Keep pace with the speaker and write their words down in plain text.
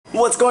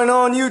What's going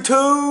on,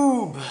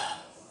 YouTube?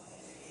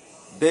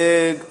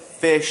 Big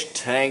fish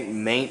tank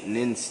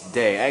maintenance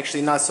day.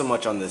 Actually, not so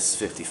much on this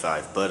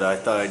 55, but I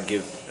thought I'd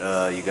give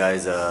you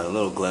guys a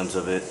little glimpse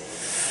of it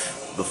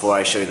before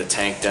I show you the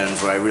tank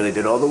dens where I really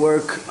did all the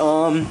work.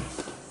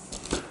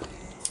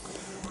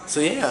 So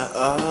yeah,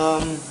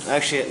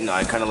 actually, no,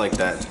 I kind of like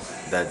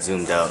that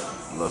zoomed out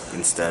look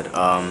instead.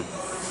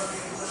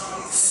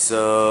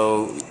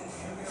 So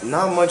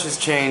not much has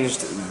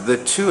changed. The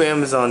two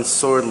Amazon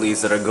sword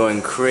leaves that are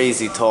going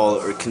crazy tall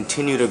or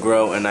continue to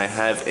grow, and I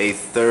have a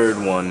third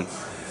one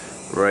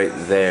right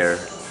there.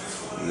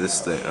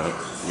 This thing,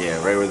 yeah,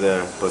 right where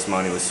the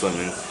Bosmani was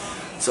swimming.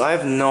 So I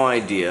have no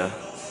idea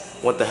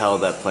what the hell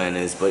that plant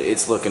is, but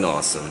it's looking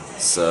awesome.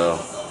 So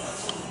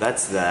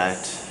that's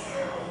that.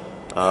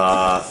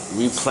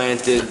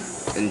 Replanted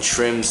and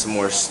trimmed some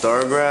more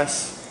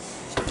stargrass.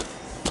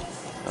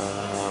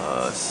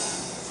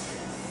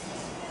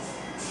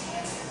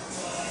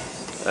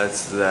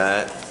 That's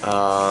that.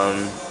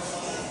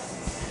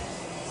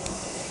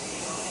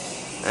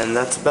 And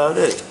that's about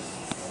it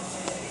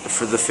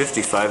for the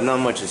 55. Not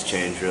much has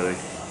changed really,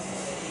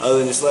 other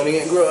than just letting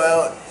it grow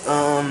out.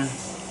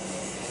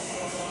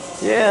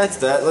 Yeah, that's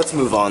that. Let's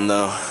move on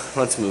though.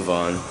 Let's move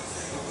on.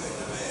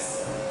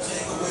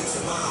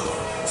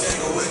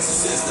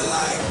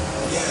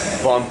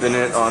 Bumping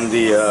it on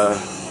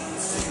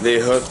the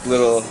hooked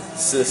little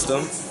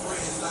system.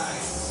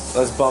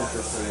 Let's bump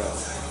this thing up.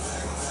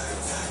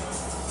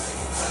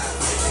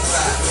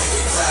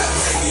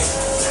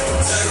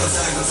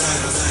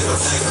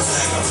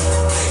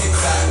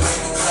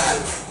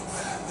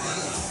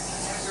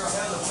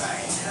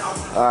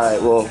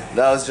 Alright, well,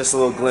 that was just a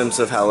little glimpse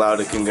of how loud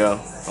it can go.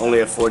 Only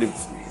at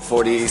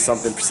 40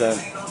 something percent.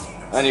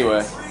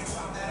 Anyway.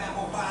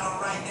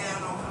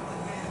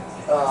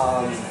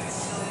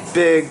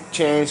 Big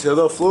change to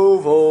the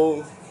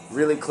Fluval.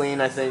 Really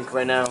clean, I think,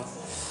 right now.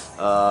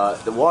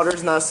 The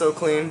water's not so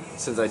clean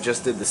since I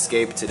just did the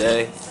scape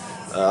today.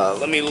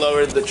 Let me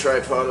lower the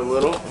tripod a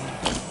little.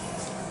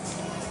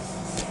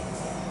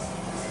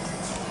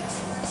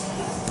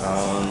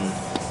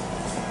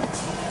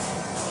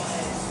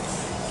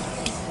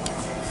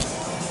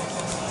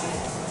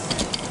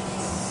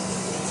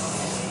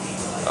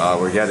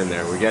 We're getting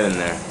there, we're getting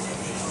there.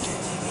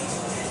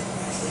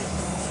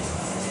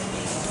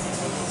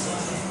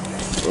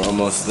 We're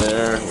almost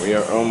there, we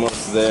are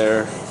almost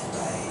there.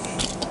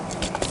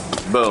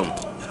 Boom.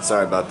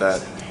 Sorry about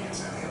that.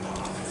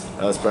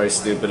 That was probably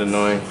stupid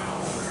annoying.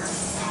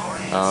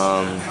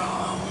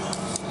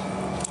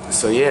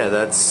 So yeah,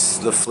 that's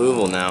the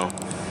Fluval now.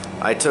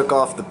 I took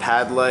off the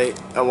pad light.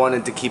 I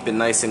wanted to keep it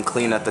nice and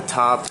clean at the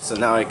top, so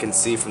now I can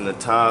see from the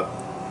top.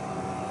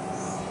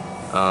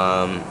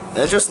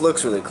 It just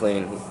looks really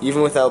clean,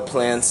 even without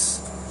plants.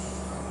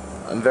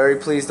 I'm very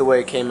pleased the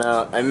way it came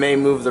out. I may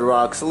move the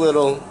rocks a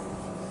little.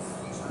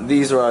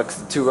 These rocks,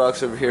 the two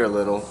rocks over here a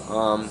little.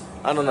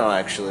 I don't know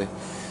actually.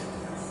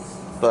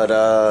 But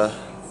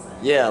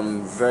yeah,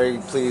 I'm very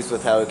pleased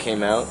with how it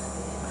came out.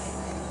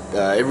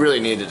 It really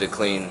needed to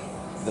clean.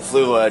 The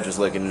Fluval edge was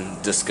looking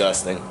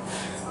disgusting.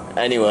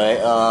 Anyway,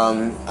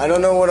 I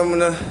don't know what I'm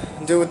gonna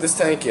do with this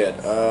tank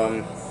yet.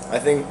 I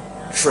think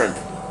shrimp.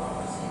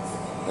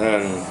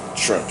 And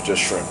shrimp,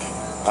 just shrimp.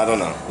 I don't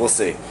know. We'll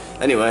see.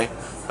 Anyway,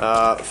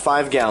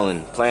 5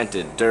 gallon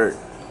planted dirt.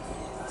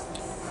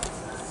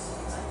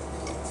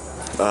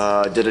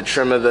 Did a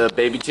trim of the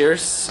baby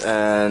tears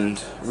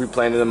and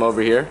replanted them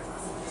over here.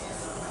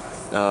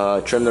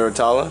 Trimmed the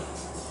rotala,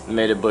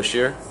 made it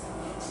bushier.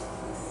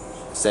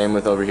 Same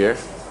with over here.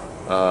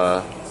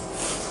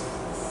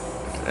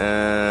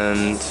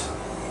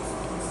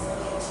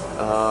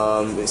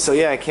 So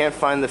yeah, I can't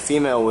find the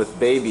female with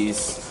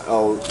babies.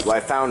 Oh, well,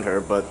 I found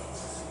her, but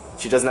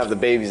she doesn't have the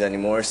babies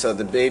anymore. So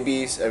the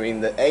babies, I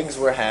mean, the eggs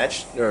were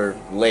hatched or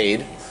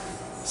laid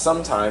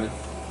sometime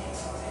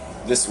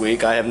this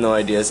week. I have no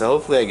idea. So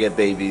hopefully I get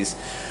babies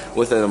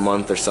within a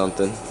month or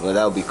something. Well,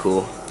 that'll be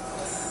cool.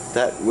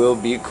 That will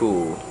be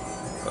cool.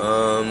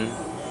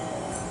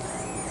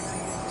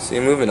 So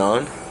you're moving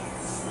on.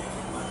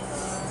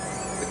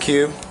 The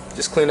cube,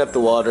 just cleaned up the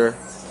water.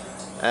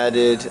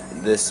 Added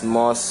this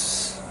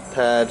moss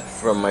pad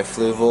from my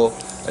Fluval,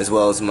 as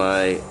well as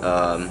my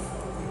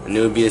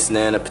Anubias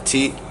Nana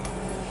Petite.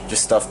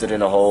 Just stuffed it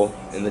in a hole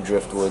in the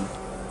driftwood.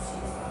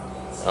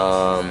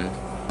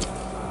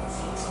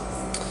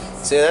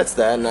 So yeah, that's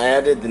that. And I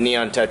added the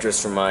neon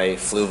tetras from my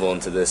Fluval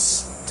into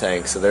this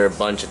tank. So there are a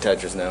bunch of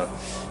tetras now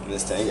in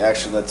this tank.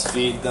 Actually, let's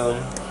feed them.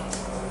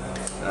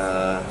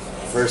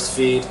 First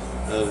feed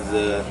of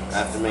the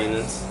after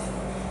maintenance.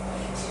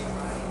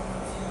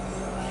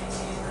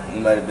 You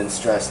might have been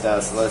stressed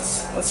out, so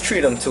let's treat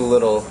them to a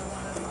little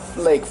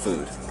lake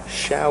food,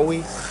 shall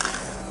we?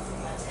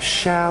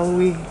 Shall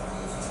we?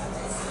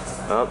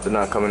 Oh, they're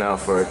not coming out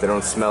for it. They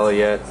don't smell it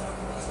yet.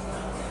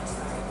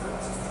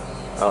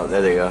 Oh,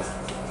 there they go.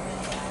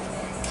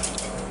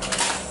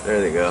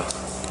 There they go.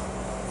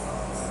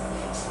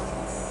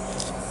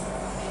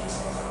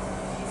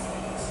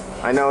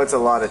 I know it's a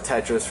lot of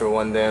tetras for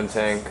one damn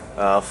tank.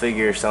 I'll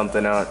figure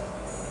something out.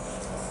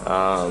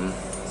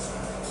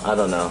 I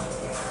don't know.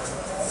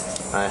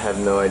 I have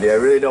no idea. I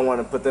really don't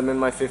want to put them in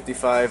my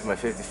 55. My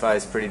 55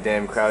 is pretty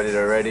damn crowded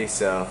already,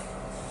 so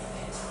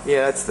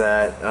yeah, that's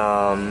that.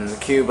 The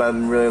cube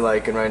I'm really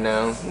liking right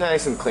now.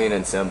 Nice and clean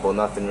and simple.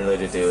 Nothing really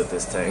to do with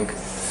this tank.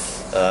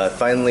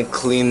 Finally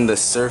cleaned the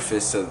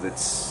surface so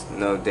that's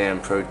no damn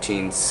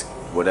proteins,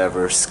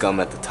 whatever, scum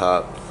at the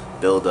top,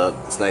 build up.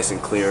 It's nice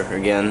and clear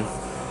again.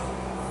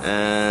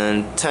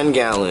 And 10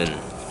 gallon.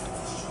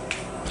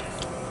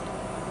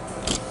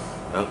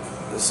 Oh,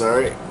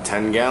 sorry,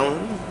 10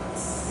 gallon.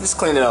 Just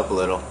clean it up a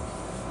little.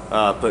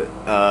 Put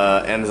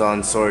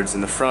Amazon swords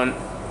in the front.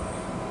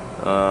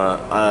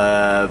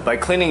 By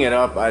cleaning it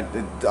up,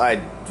 I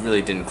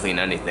really didn't clean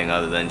anything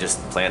other than just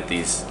plant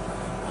these.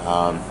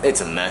 It's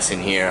a mess in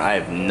here. I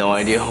have no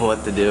idea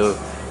what to do.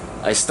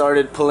 I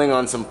started pulling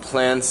on some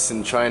plants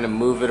and trying to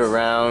move it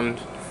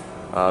around,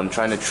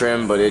 trying to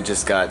trim, but it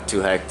just got too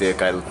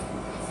hectic. I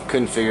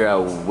couldn't figure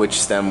out which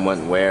stem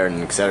went where,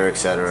 and etc,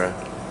 etc.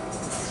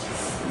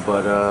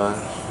 But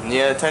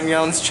yeah, 10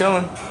 gallons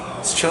chilling.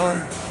 It's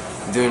chilling.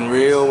 Doing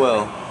real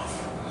well.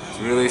 It's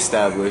really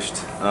established.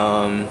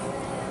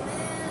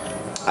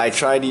 I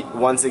tried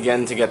once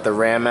again to get the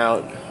ram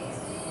out.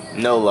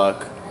 No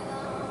luck.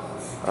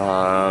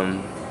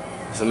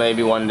 So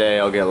maybe one day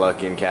I'll get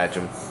lucky and catch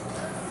him.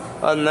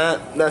 Other than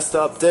that, that's the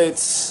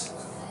updates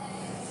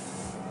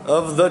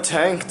of the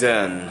tank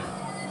den.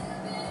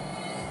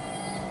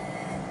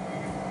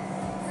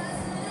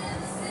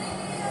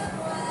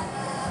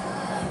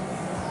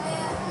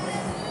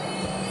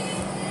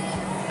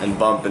 And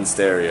bump and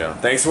stereo.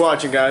 Thanks for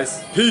watching,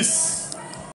 guys. Peace.